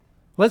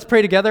Let's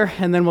pray together,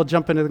 and then we'll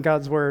jump into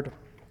God's Word.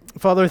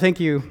 Father, thank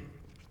you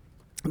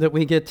that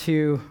we get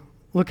to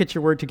look at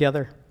your Word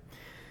together.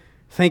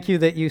 Thank you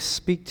that you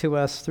speak to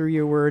us through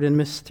your Word in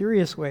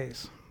mysterious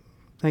ways.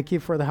 Thank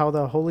you for how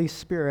the Holy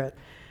Spirit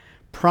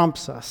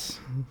prompts us.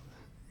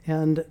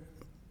 And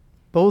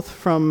both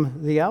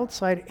from the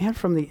outside and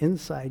from the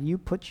inside, you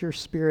put your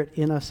Spirit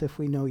in us if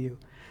we know you.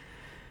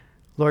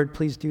 Lord,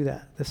 please do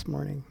that this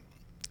morning.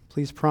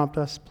 Please prompt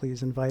us.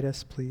 Please invite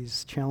us.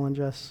 Please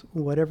challenge us.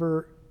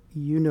 Whatever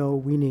you know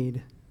we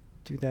need,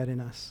 do that in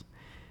us.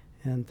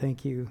 And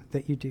thank you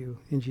that you do.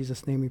 In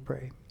Jesus' name we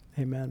pray.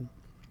 Amen.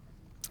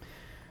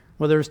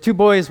 Well, there's two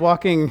boys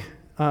walking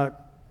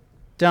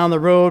down the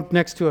road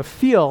next to a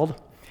field,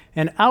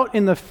 and out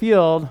in the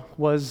field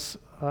was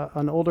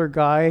an older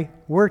guy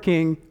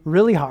working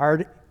really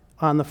hard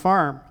on the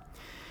farm.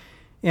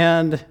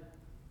 And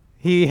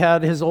he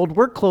had his old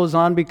work clothes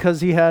on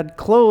because he had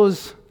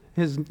clothes,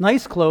 his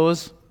nice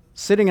clothes,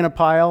 sitting in a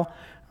pile,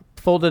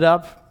 folded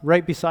up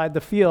right beside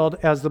the field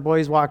as the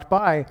boys walked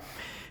by.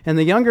 And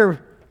the younger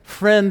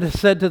friend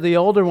said to the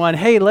older one,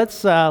 "Hey,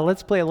 let's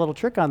play a little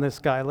trick on this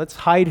guy. Let's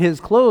hide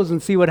his clothes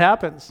and see what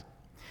happens."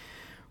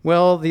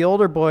 Well, the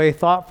older boy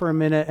thought for a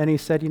minute and he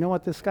said, "You know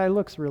what? This guy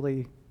looks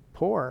really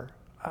poor.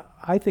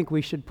 I think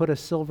we should put a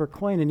silver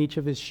coin in each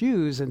of his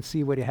shoes and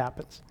see what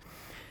happens."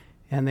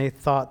 And they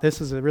thought this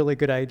is a really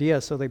good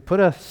idea. So they put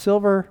a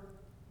silver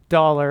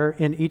dollar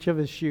in each of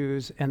his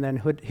shoes and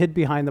then hid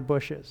behind the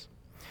bushes.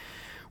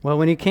 Well,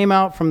 when he came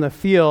out from the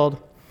field,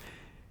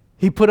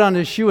 he put on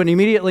his shoe and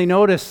immediately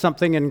noticed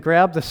something and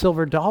grabbed the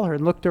silver dollar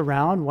and looked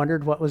around,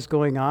 wondered what was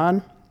going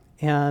on.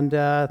 And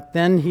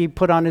then he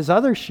put on his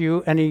other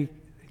shoe and he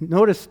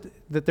noticed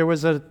that there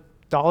was a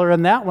dollar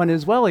in that one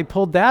as well. He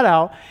pulled that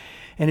out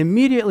and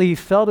immediately he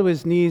fell to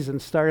his knees and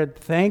started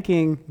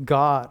thanking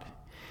God.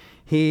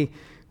 He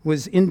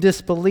was in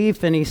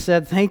disbelief and he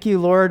said, "Thank you,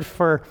 Lord,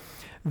 for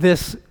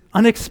this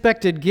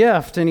unexpected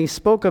gift." And he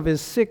spoke of his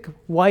sick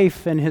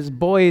wife and his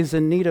boys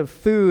in need of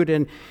food,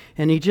 and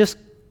he just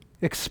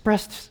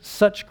expressed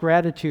such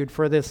gratitude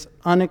for this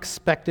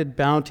unexpected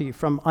bounty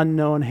from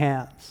unknown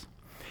hands.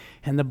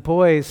 And the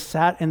boys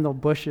sat in the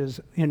bushes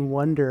in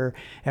wonder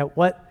at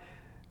what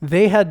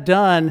they had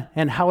done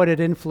and how it had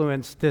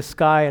influenced this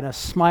guy, and a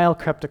smile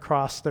crept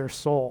across their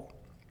soul.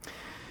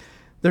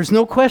 There's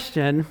no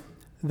question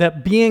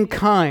that being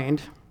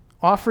kind,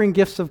 offering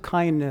gifts of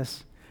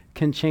kindness,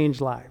 can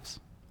change lives.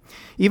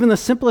 Even the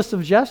simplest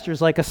of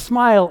gestures, like a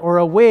smile or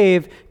a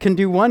wave, can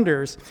do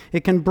wonders.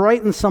 It can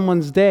brighten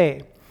someone's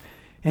day.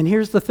 And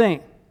here's the thing.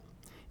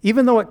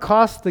 Even though it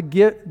costs the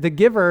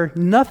giver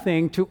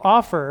nothing to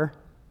offer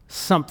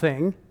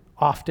something,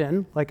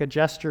 often, like a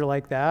gesture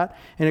like that,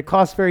 and it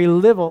costs very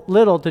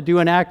little to do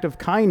an act of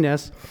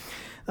kindness,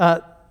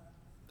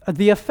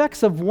 the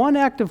effects of one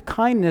act of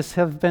kindness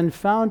have been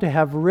found to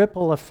have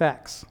ripple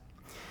effects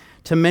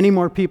to many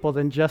more people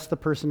than just the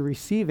person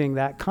receiving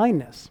that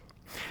kindness.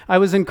 I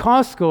was in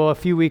Costco a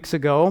few weeks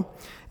ago,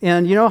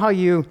 and you know how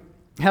you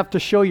have to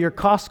show your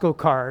Costco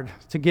card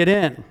to get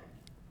in?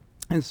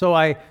 And so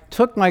I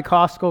took my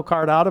Costco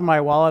card out of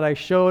my wallet, I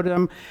showed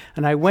him,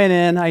 and I went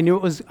in. I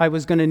knew I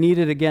was going to need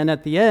it again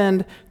at the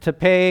end to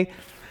pay,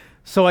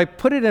 so I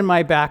put it in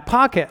my back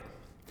pocket.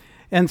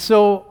 And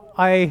so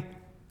I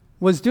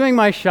was doing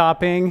my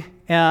shopping,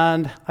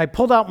 and I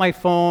pulled out my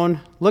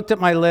phone, looked at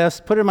my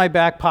list, put it in my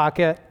back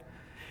pocket,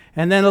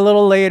 and then a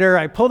little later,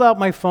 I pulled out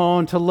my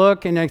phone to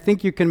look, and I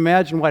think you can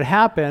imagine what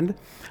happened.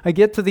 I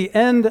get to the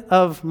end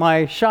of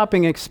my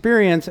shopping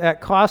experience at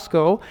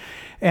Costco,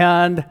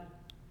 and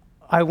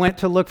I went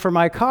to look for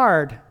my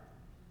card,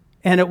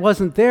 and it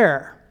wasn't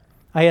there.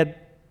 I had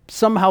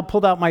somehow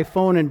pulled out my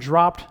phone and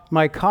dropped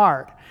my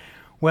card.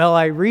 Well,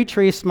 I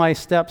retraced my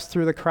steps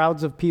through the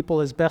crowds of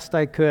people as best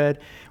I could.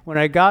 When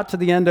I got to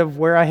the end of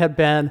where I had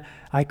been,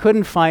 I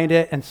couldn't find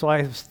it, and so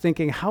I was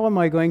thinking, how am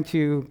I going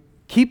to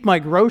keep my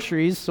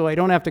groceries so I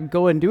don't have to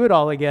go and do it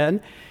all again,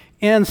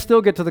 and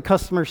still get to the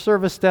customer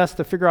service desk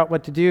to figure out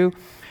what to do?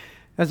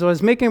 As I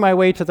was making my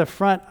way to the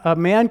front, a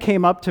man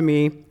came up to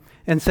me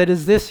and said,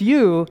 "Is this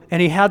you?"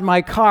 And he had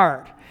my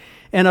card.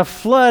 And a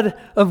flood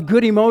of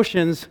good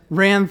emotions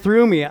ran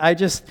through me. I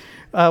just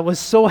was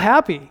so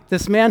happy.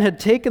 This man had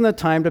taken the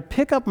time to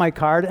pick up my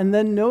card and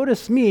then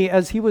notice me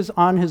as he was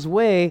on his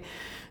way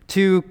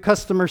to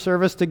customer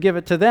service to give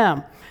it to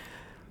them.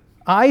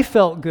 I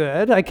felt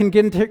good. I can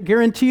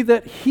guarantee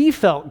that he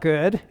felt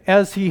good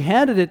as he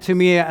handed it to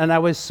me, and I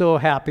was so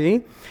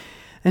happy.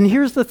 And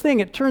here's the thing.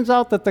 It turns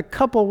out that the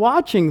couple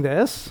watching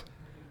this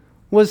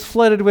was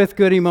flooded with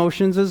good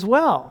emotions as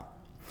well.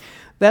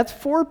 That's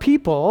 4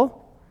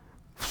 people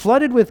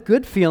flooded with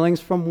good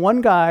feelings from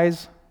one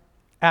guy's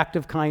act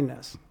of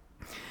kindness.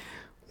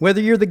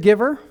 Whether you're the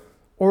giver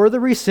or the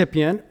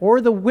recipient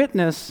or the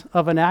witness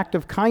of an act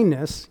of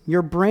kindness,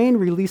 your brain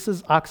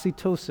releases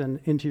oxytocin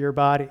into your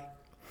body.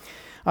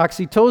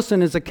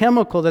 Oxytocin is a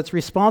chemical that's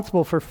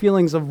responsible for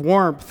feelings of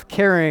warmth,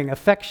 caring,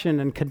 affection,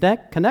 and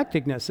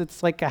connectedness.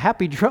 It's like a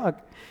happy drug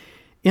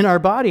in our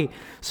body.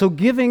 So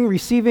giving,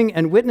 receiving,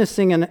 and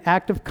witnessing an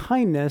act of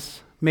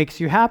kindness makes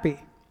you happy.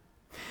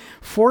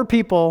 4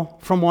 people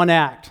from 1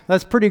 act.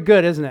 That's pretty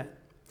good, isn't it?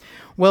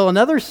 Well,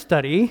 another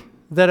study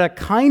that a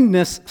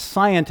kindness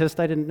scientist,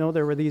 I didn't know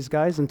there were these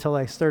guys until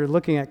I started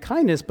looking at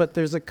kindness, but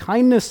there's a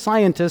kindness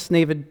scientist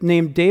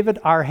named David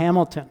R.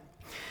 Hamilton.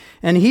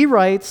 And he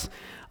writes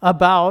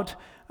about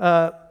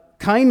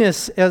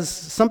kindness as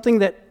something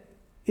that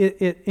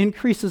it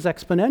increases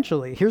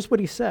exponentially. Here's what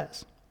he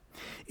says.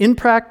 In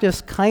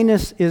practice,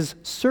 kindness is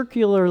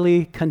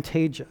circularly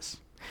contagious,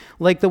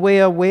 like the way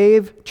a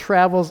wave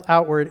travels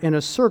outward in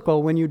a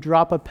circle when you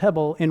drop a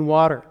pebble in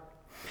water.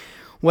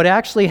 What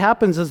actually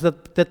happens is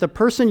that the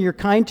person you're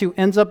kind to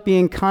ends up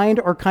being kind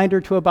or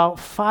kinder to about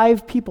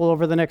 5 people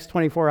over the next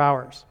 24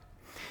 hours.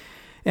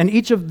 And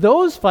each of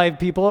those 5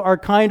 people are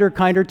kind or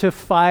kinder to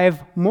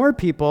 5 more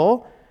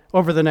people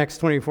over the next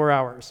 24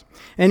 hours.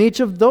 And each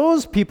of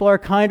those people are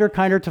kind or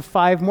kinder to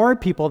 5 more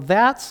people.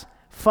 That's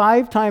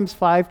 5 times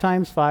 5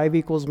 times 5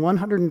 equals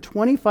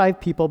 125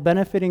 people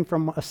benefiting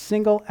from a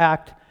single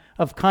act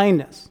of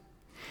kindness.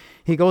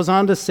 He goes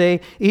on to say,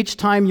 each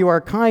time you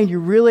are kind, you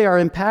really are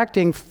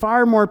impacting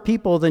far more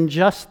people than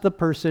just the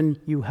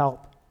person you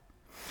help.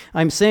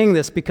 I'm saying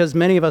this because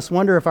many of us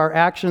wonder if our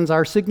actions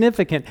are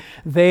significant.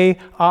 They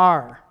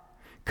are.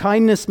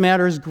 Kindness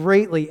matters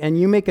greatly, and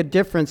you make a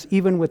difference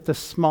even with the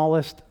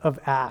smallest of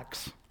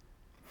acts.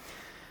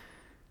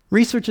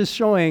 Research is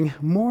showing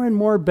more and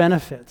more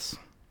benefits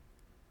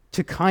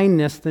to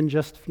kindness than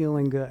just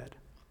feeling good.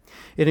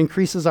 It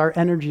increases our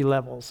energy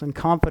levels and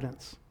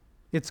confidence.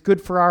 It's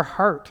good for our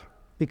heart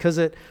because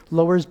it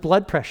lowers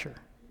blood pressure.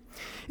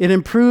 It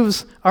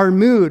improves our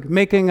mood,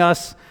 making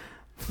us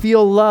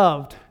feel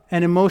loved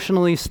and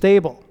emotionally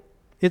stable.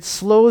 It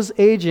slows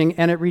aging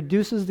and it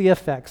reduces the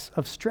effects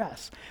of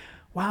stress.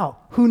 Wow,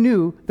 who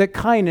knew that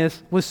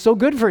kindness was so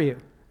good for you?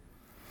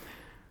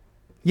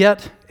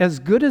 Yet, as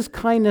good as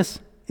kindness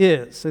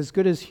is, as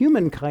good as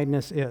human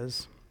kindness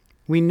is,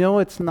 we know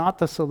it's not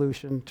the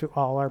solution to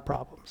all our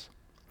problems.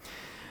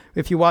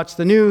 If you watch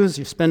the news,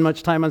 you spend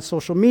much time on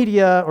social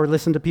media, or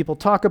listen to people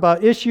talk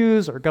about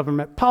issues or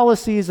government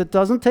policies, it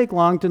doesn't take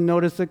long to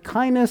notice that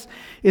kindness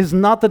is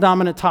not the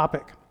dominant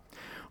topic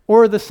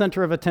or the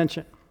center of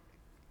attention.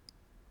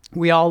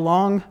 We all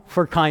long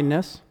for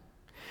kindness,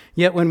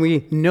 yet when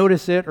we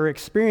notice it or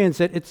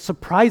experience it, it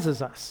surprises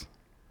us.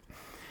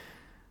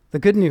 The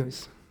good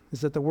news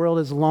is that the world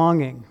is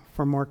longing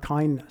for more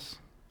kindness.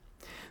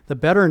 The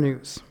better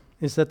news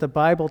is that the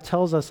Bible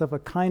tells us of a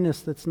kindness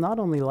that's not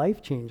only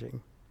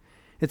life-changing,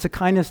 it's a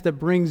kindness that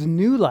brings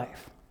new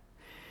life.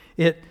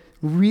 It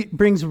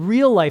brings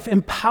real life,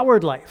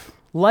 empowered life,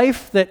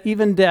 life that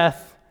even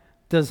death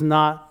does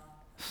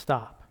not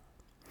stop.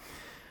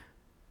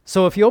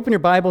 So if you open your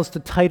Bibles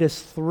to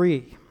Titus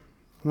 3,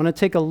 I want to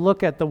take a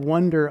look at the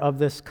wonder of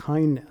this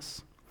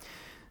kindness.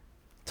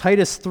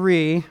 Titus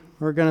 3,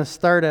 we're going to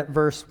start at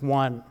verse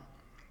 1.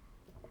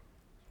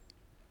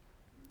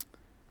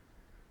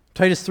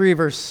 Titus 3,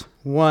 verse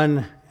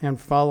 1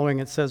 and following,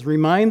 it says,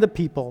 "Remind the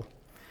people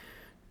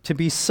to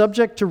be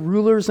subject to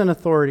rulers and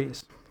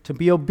authorities, to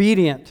be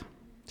obedient,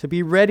 to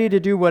be ready to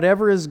do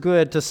whatever is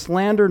good, to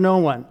slander no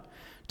one,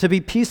 to be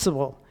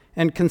peaceable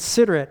and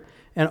considerate,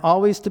 and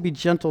always to be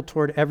gentle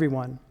toward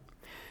everyone.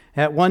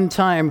 At one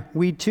time,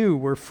 we too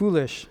were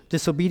foolish,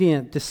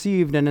 disobedient,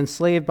 deceived, and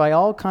enslaved by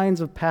all kinds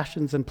of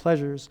passions and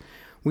pleasures.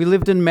 We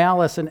lived in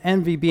malice and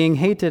envy, being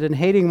hated and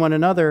hating one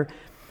another.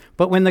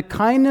 But when the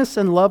kindness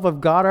and love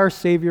of God our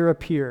Savior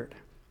appeared,"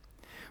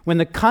 when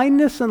the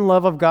kindness and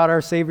love of God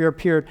our Savior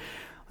appeared,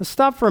 let's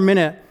stop for a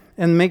minute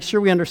and make sure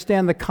we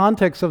understand the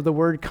context of the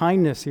word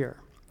kindness here.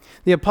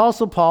 The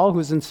Apostle Paul,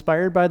 who's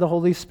inspired by the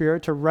Holy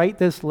Spirit to write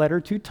this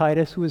letter to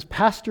Titus, who is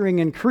pastoring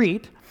in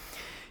Crete,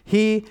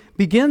 he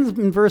begins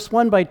in verse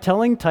 1 by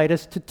telling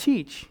Titus to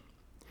teach,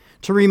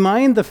 to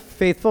remind the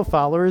faithful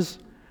followers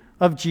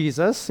of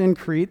Jesus in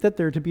Crete that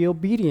they're to be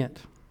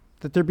obedient,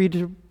 that they're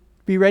to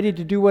be ready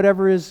to do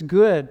whatever is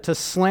good, to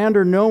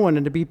slander no one,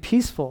 and to be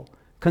peaceful,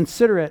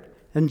 considerate,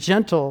 and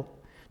gentle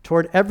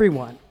toward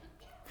everyone.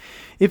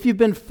 If you've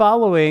been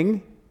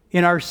following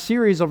in our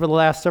series over the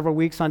last several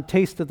weeks on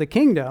Taste of the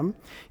Kingdom,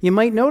 you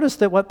might notice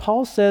that what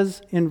Paul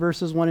says in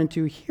verses 1 and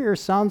 2 here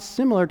sounds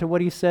similar to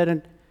what he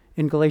said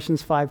in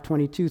Galations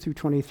 5:22 through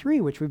 23,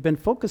 which we've been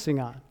focusing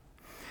on.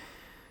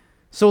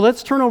 So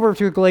let's turn over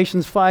to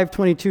Galatians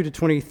 5:22 to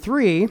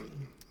 23,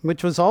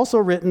 which was also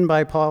written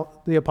by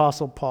the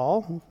Apostle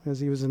Paul, as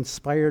he was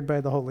inspired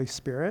by the Holy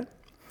Spirit.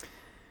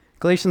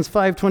 Galatians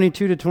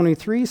 5:22 to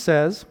 23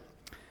 says,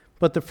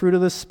 "But the fruit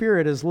of the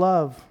Spirit is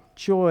love,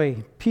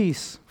 joy,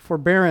 peace,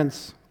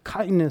 forbearance,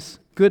 kindness,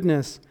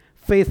 goodness,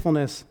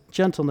 faithfulness,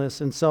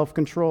 gentleness, and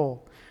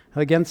self-control.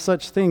 Against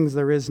such things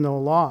there is no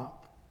law."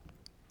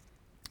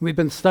 We've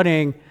been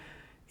studying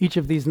each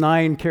of these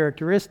 9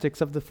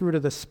 characteristics of the fruit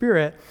of the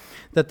Spirit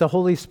that the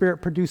Holy Spirit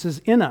produces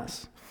in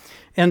us.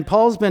 And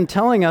Paul's been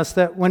telling us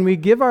that when we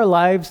give our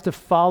lives to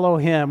follow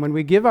him, when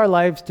we give our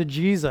lives to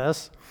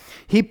Jesus,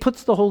 he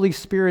puts the Holy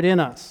Spirit in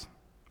us.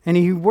 And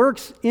he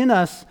works in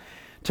us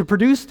to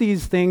produce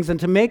these things and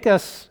to make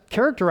us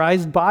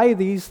characterized by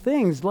these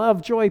things: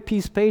 love, joy,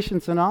 peace,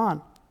 patience, and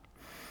on.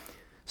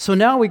 So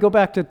now we go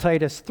back to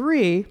Titus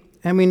 3,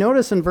 and we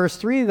notice in verse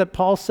 3 that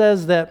Paul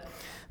says that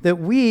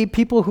we,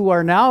 people who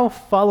are now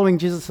following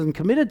Jesus and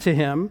committed to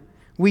him,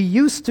 we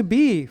used to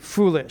be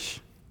foolish,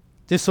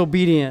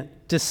 disobedient,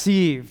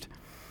 deceived,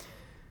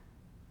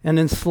 and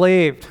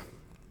enslaved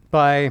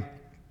by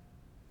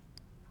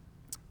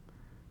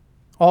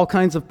all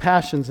kinds of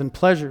passions and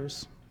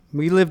pleasures.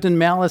 We lived in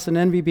malice and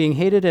envy, being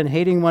hated and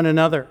hating one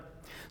another.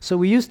 So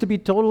we used to be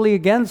totally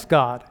against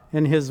God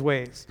and his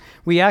ways.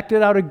 We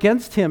acted out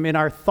against him in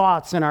our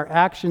thoughts and our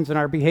actions and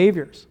our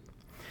behaviors.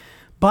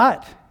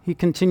 But, he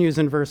continues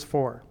in verse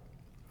 4,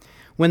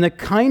 when the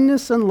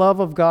kindness and love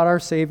of God our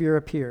Savior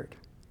appeared,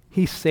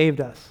 he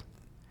saved us.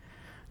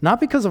 Not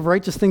because of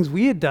righteous things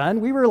we had done.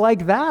 We were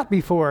like that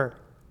before.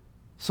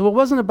 So it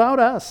wasn't about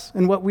us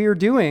and what we were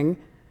doing.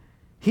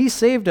 He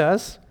saved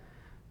us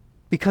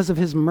because of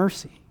his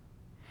mercy.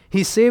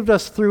 He saved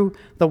us through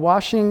the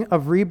washing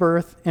of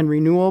rebirth and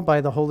renewal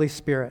by the Holy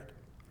Spirit,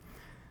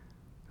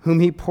 whom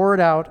he poured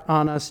out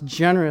on us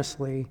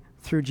generously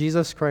through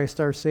Jesus Christ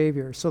our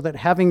Savior, so that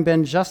having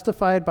been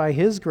justified by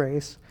his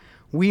grace,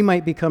 we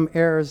might become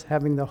heirs,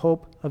 having the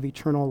hope of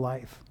eternal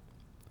life.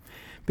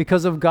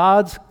 Because of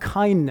God's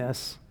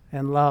kindness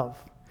and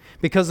love,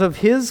 because of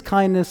his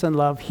kindness and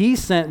love, he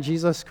sent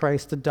Jesus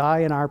Christ to die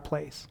in our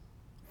place,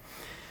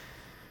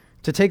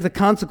 to take the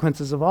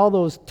consequences of all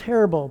those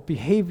terrible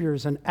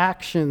behaviors and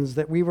actions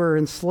that we were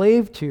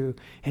enslaved to,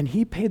 and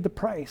he paid the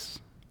price,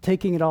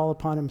 taking it all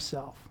upon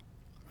himself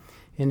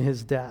in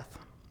his death.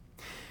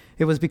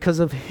 It was because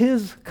of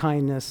his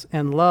kindness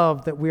and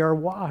love that we are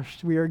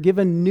washed. We are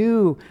given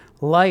new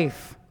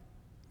life,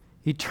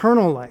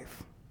 eternal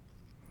life.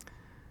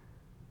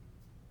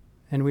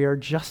 And we are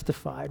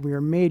justified. We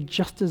are made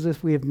just as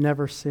if we have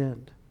never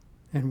sinned.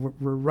 And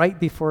we're right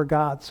before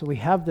God. So we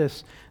have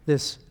this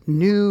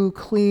new,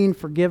 clean,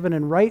 forgiven,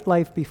 and right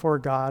life before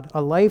God,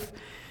 a life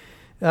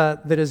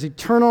that is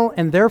eternal,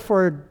 and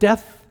therefore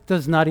death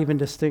does not even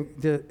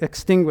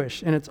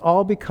extinguish. And it's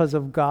all because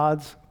of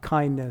God's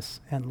kindness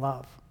and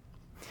love.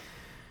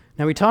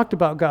 Now, we talked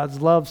about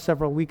God's love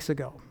several weeks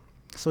ago.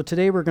 So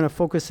today we're going to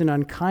focus in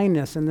on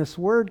kindness. And this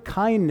word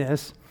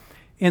kindness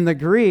in the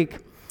Greek,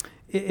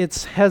 it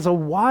has a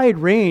wide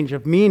range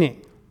of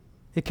meaning.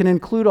 It can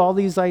include all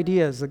these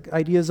ideas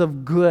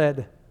of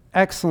good,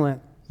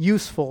 excellent,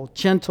 useful,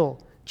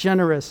 gentle,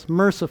 generous,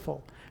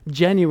 merciful,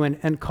 genuine,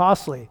 and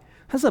costly.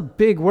 That's a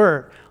big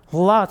word,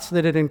 lots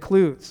that it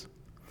includes.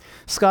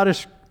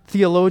 Scottish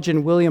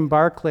theologian William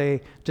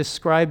Barclay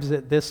describes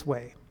it this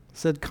way. He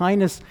said,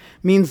 kindness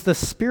means the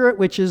spirit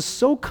which is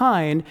so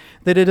kind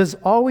that it is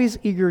always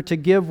eager to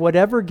give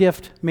whatever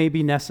gift may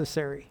be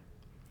necessary.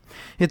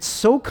 It's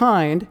so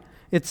kind,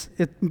 it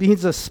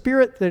means a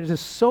spirit that is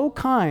so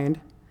kind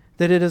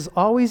that it is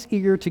always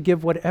eager to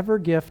give whatever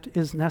gift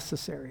is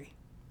necessary.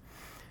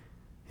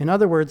 In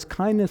other words,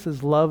 kindness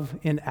is love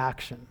in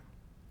action.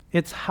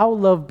 It's how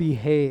love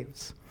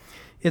behaves.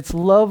 It's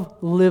love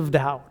lived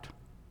out.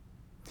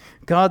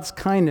 God's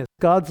kindness,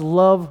 God's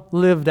love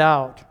lived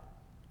out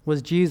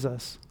was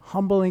Jesus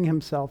humbling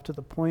himself to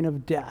the point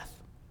of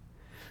death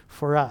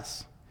for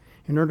us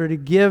in order to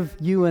give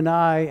you and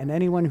I and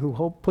anyone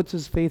who puts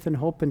his faith and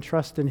hope and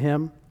trust in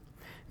him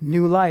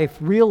new life,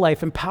 real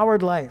life,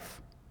 empowered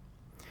life.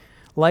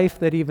 Life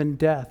that even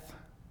death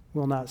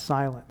will not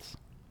silence.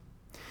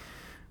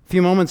 A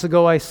few moments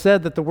ago, I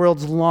said that the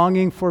world's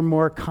longing for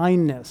more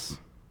kindness.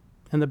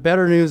 And the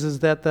better news is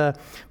that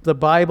the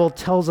Bible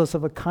tells us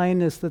of a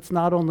kindness that's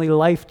not only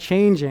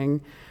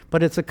life-changing,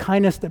 but it's a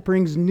kindness that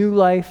brings new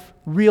life,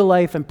 real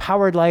life,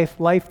 empowered life,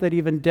 life that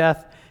even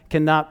death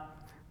cannot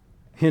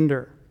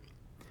hinder.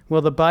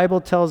 Well, the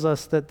Bible tells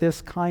us that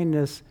this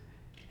kindness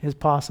is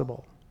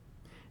possible,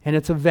 and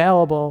it's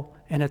available,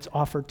 and it's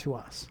offered to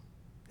us.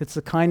 It's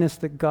the kindness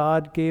that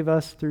God gave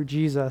us through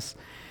Jesus,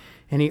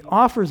 and he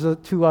offers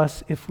it to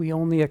us if we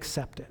only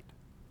accept it.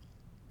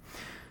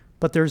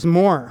 But there's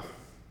more.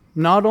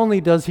 Not only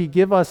does he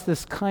give us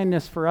this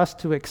kindness for us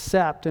to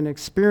accept and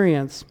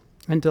experience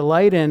and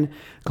delight in,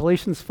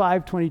 Galatians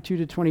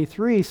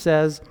 5:22-23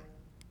 says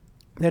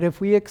that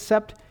if we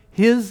accept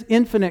his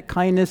infinite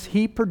kindness,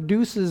 he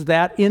produces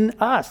that in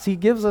us. He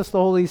gives us the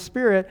Holy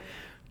Spirit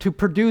to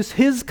produce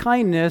his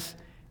kindness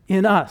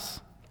in us.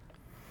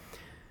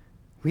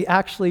 We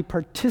actually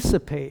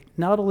participate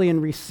not only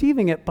in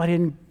receiving it, but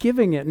in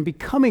giving it and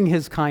becoming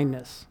his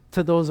kindness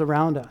to those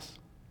around us.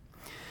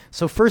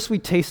 So first we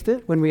taste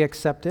it when we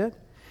accept it,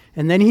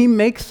 and then he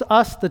makes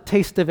us the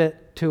taste of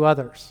it to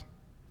others.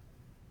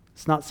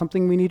 It's not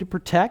something we need to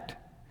protect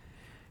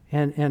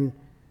and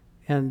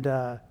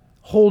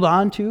hold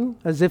on to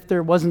as if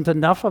there wasn't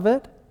enough of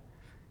it.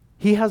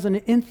 He has an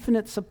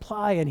infinite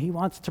supply, and he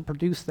wants to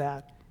produce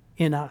that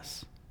in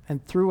us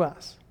and through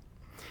us.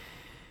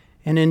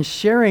 And in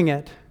sharing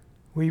it,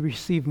 we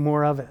receive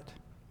more of it.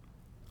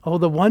 Oh,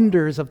 the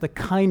wonders of the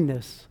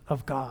kindness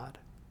of God.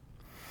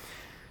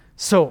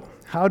 So,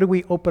 how do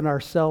we open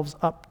ourselves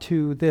up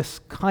to this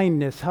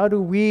kindness? How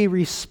do we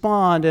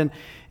respond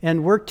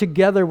and work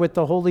together with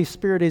the Holy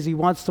Spirit as he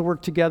wants to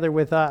work together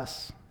with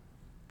us?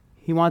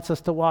 He wants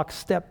us to walk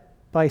step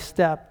by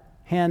step,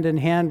 hand in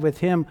hand with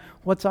him.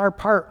 What's our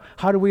part?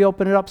 How do we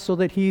open it up so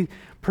that he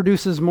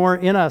produces more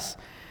in us?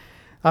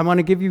 I want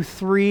to give you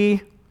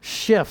three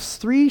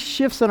shifts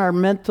in our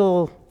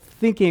mental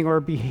thinking or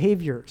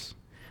behaviors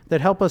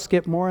that help us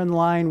get more in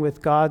line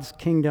with God's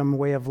kingdom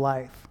way of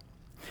life.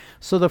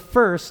 So the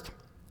first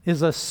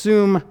is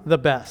assume the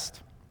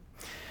best.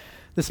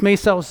 This may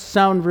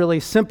sound really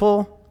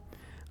simple.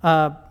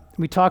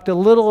 We talked a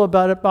little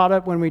about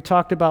it when we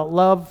talked about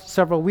love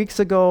several weeks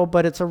ago,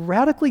 but it's a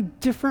radically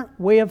different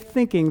way of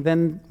thinking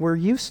than we're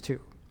used to.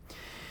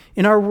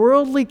 In our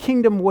worldly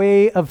kingdom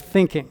way of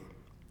thinking,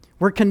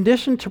 we're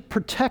conditioned to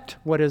protect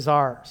what is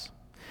ours,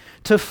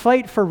 to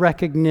fight for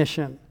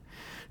recognition,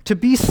 to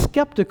be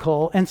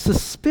skeptical and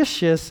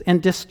suspicious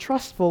and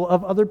distrustful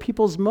of other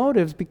people's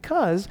motives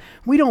because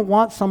we don't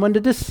want someone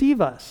to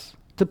deceive us,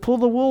 to pull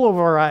the wool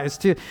over our eyes,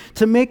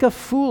 to make a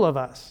fool of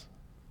us.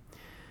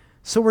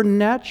 So we're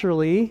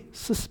naturally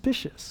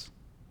suspicious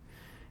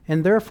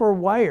and therefore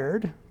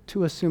wired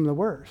to assume the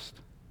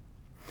worst.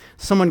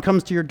 Someone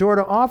comes to your door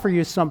to offer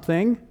you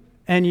something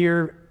and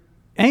you're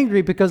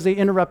angry because they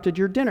interrupted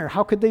your dinner.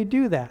 How could they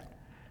do that?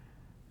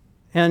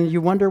 And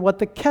you wonder what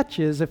the catch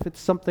is if it's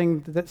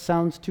something that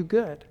sounds too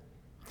good.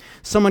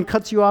 Someone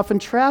cuts you off in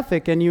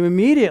traffic and you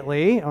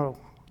immediately,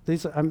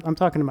 I'm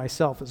talking to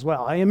myself as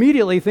well. I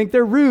immediately think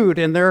they're rude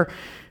and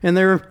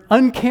they're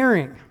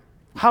uncaring.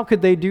 How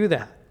could they do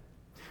that?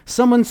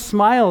 Someone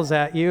smiles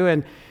at you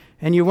and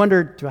you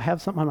wonder, do I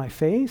have something on my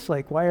face?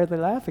 Like, why are they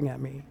laughing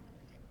at me?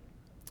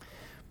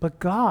 But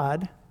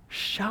God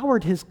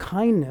showered his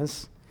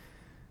kindness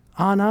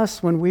on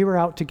us when we were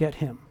out to get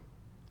him.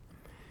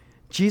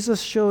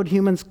 Jesus showed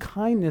humans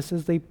kindness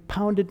as they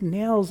pounded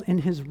nails in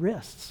his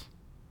wrists.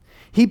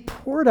 He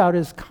poured out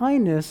his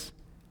kindness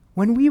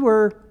when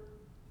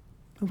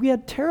we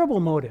had terrible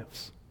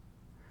motives.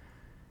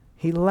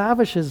 He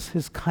lavishes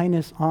his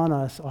kindness on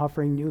us,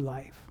 offering new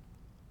life.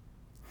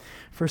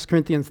 1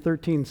 Corinthians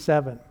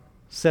 13:7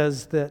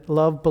 says that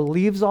love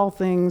believes all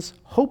things,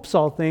 hopes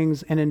all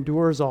things, and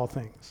endures all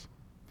things.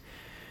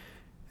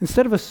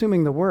 Instead of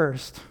assuming the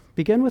worst,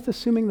 begin with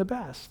assuming the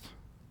best,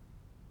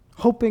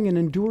 hoping and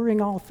enduring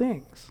all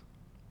things.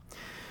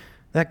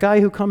 That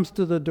guy who comes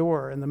to the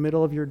door in the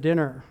middle of your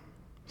dinner,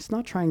 he's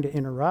not trying to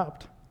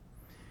interrupt.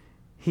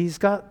 He's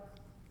got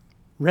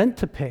rent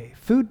to pay,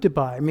 food to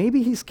buy.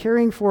 Maybe he's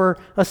caring for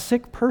a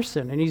sick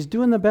person and he's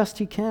doing the best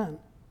he can.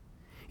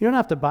 You don't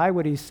have to buy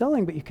what he's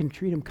selling, but you can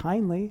treat him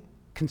kindly,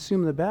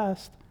 consume the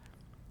best,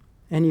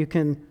 and you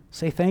can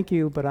say thank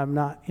you, but I'm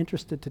not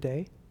interested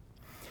today.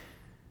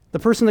 The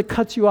person that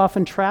cuts you off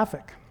in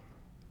traffic.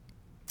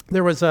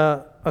 There was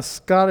a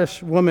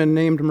Scottish woman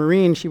named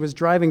Maureen. She was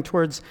driving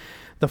towards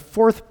the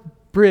Forth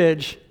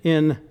Bridge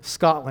in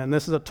Scotland.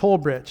 This is a toll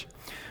bridge.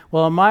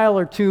 Well, a mile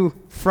or two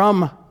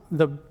from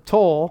the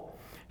toll,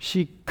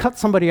 she cut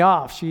somebody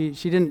off. She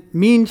didn't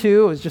mean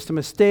to. It was just a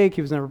mistake.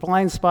 He was in a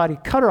blind spot. He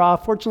cut her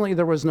off. Fortunately,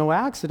 there was no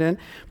accident,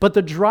 but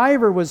the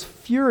driver was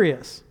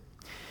furious.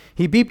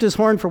 He beeped his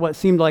horn for what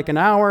seemed like an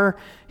hour.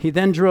 He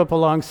then drew up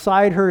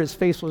alongside her. His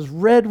face was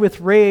red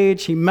with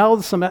rage. He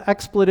mouthed some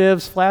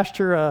expletives, flashed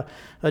her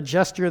a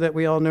gesture that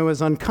we all know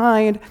is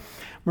unkind.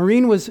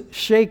 Maureen was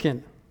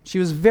shaken. She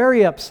was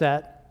very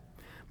upset,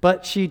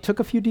 but she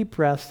took a few deep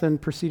breaths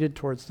and proceeded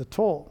towards the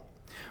toll.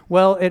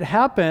 Well, it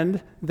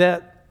happened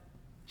that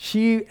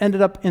she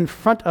ended up in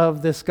front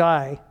of this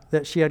guy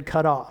that she had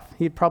cut off.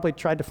 He'd probably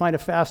tried to find a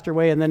faster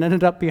way and then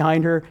ended up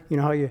behind her. You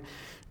know how you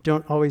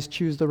don't always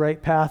choose the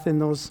right path in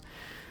those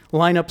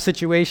lineup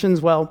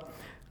situations? Well,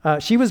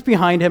 she was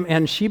behind him,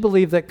 and she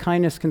believed that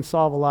kindness can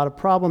solve a lot of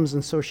problems,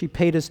 and so she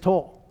paid his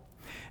toll.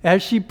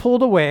 As she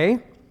pulled away,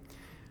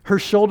 her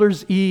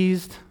shoulders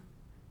eased,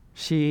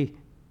 she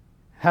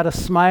had a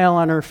smile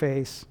on her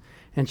face,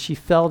 and she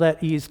felt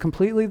at ease,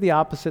 completely the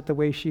opposite the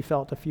way she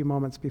felt a few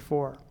moments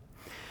before.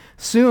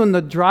 Soon,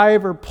 the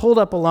driver pulled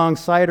up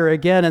alongside her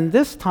again, and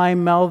this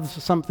time mouthed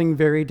something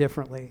very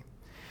differently.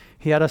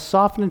 He had a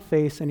softened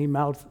face, and he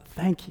mouthed,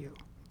 "Thank you,"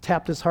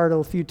 tapped his heart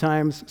a few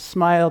times,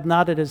 smiled,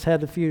 nodded his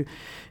head a few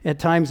at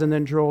times, and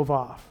then drove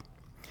off.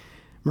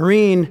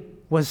 Maureen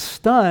was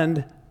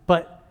stunned,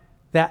 but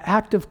that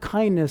act of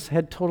kindness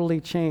had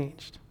totally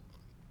changed.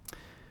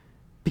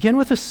 Begin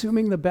with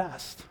assuming the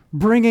best,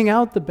 bringing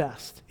out the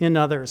best in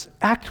others.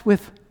 Act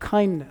with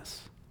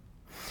kindness.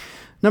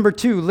 Number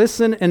 2,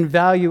 listen and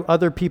value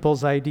other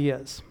people's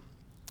ideas.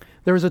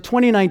 There was a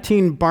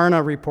 2019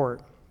 Barna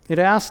report. It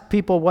asked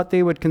people what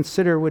they would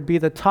consider would be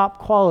the top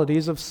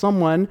qualities of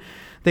someone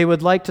they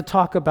would like to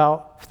talk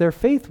about their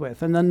faith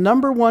with. And the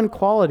number 1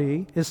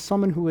 quality is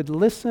someone who would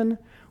listen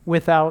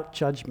without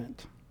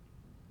judgment.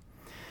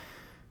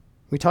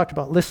 We talked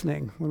about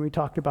listening when we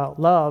talked about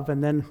love,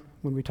 and then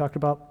when we talked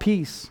about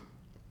peace.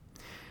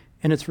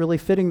 And it's really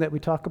fitting that we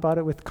talk about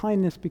it with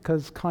kindness,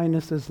 because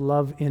kindness is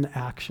love in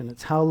action.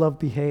 It's how love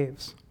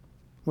behaves.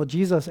 Well,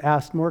 Jesus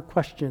asked more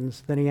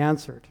questions than he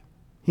answered.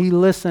 He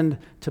listened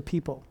to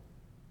people.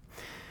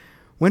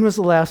 When was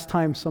the last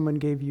time someone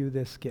gave you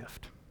this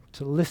gift?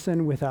 To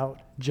listen without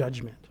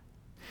judgment.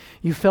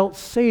 You felt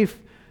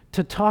safe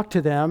to talk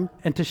to them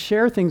and to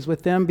share things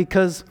with them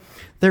because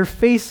their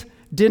face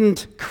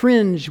didn't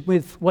cringe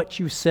with what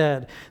you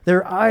said.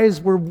 Their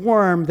eyes were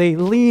warm. They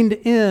leaned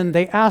in.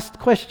 They asked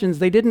questions.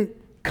 They didn't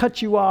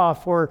cut you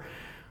off or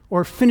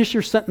finish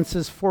your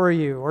sentences for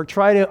you or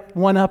try to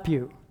one-up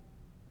you.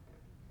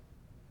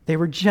 They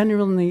were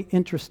genuinely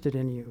interested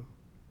in you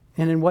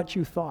and in what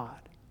you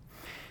thought.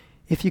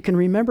 If you can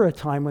remember a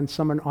time when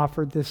someone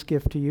offered this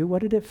gift to you,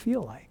 what did it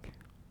feel like?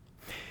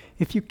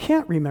 If you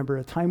can't remember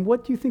a time,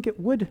 what do you think it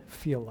would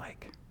feel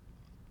like?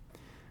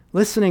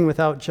 Listening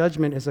without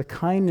judgment is a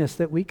kindness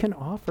that we can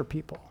offer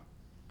people.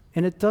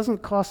 And it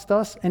doesn't cost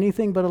us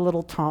anything but a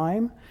little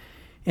time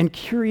and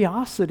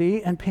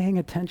curiosity and paying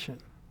attention.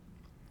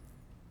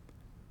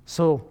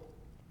 So,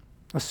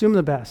 assume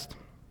the best.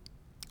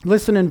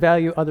 Listen and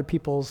value other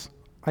people's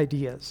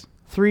ideas.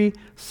 3,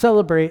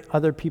 celebrate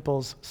other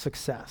people's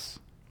success.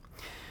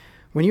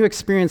 When you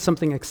experience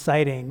something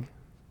exciting,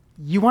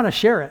 you want to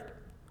share it.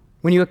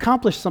 When you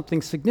accomplish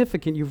something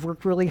significant, you've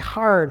worked really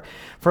hard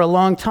for a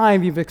long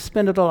time, you've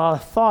expended a lot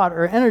of thought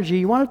or energy,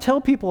 you want to tell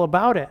people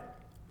about it.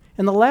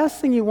 And the last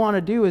thing you want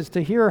to do is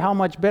to hear how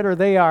much better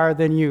they are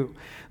than you.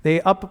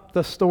 They up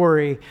the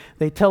story,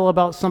 they tell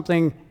about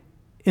something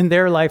in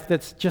their life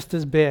that's just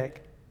as big.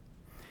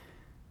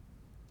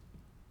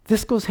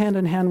 This goes hand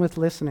in hand with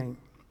listening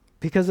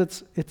because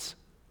it's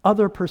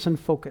other person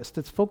focused.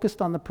 It's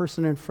focused on the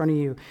person in front of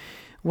you.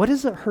 What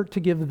does it hurt to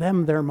give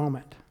them their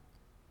moment?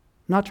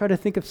 Not try to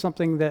think of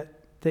something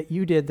that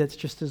you did that's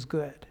just as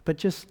good, but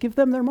just give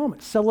them their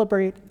moment.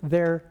 Celebrate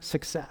their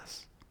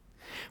success.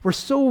 We're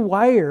so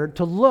wired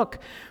to look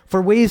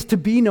for ways to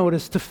be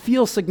noticed, to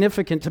feel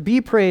significant, to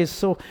be praised.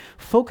 So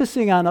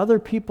focusing on other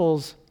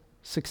people's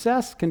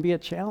success can be a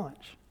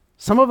challenge.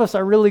 Some of us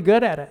are really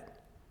good at it,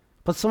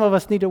 but some of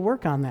us need to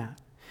work on that.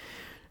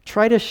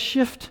 Try to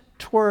shift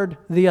toward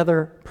the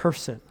other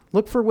person.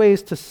 Look for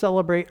ways to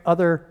celebrate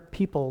other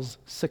people's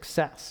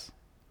success.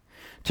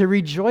 To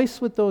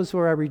rejoice with those who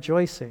are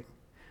rejoicing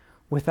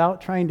without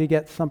trying to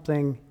get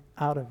something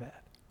out of it.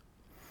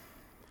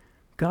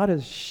 God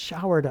has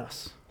showered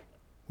us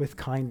with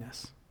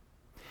kindness.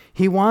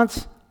 He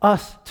wants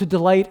us to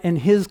delight in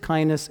His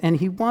kindness, and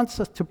He wants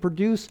us to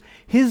produce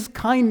His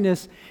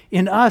kindness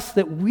in us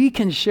that we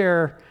can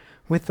share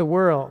with the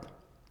world.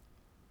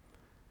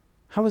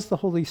 How is the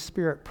Holy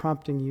Spirit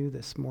prompting you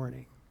this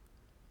morning?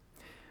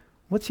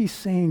 What's He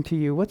saying to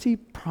you? What's He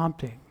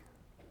prompting?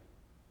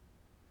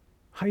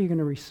 How are you going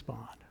to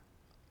respond?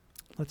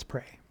 Let's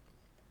pray.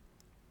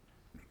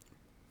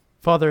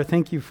 Father,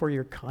 thank you for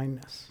your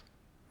kindness.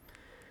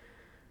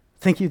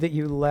 Thank you that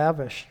you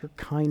lavish your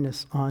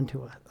kindness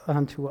onto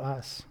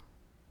us,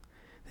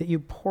 that you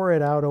pour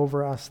it out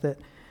over us, that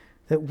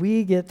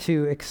we get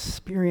to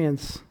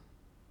experience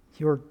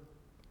your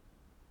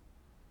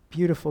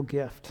beautiful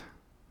gift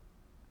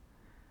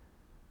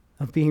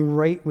of being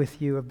right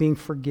with you, of being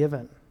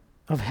forgiven,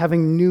 of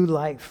having new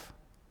life,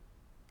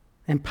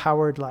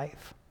 empowered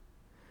life.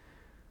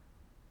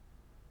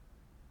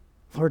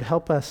 Lord,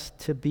 help us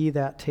to be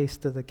that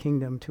taste of the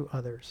kingdom to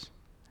others.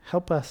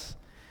 Help us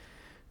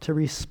to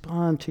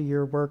respond to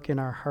your work in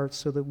our hearts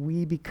so that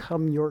we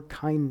become your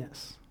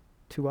kindness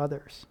to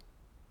others.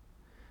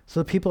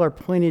 So that people are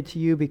pointed to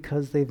you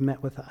because they've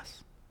met with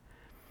us.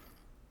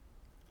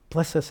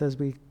 Bless us as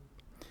we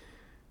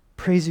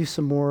praise you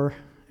some more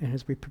and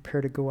as we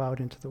prepare to go out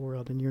into the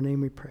world. In your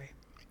name we pray.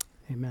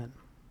 Amen.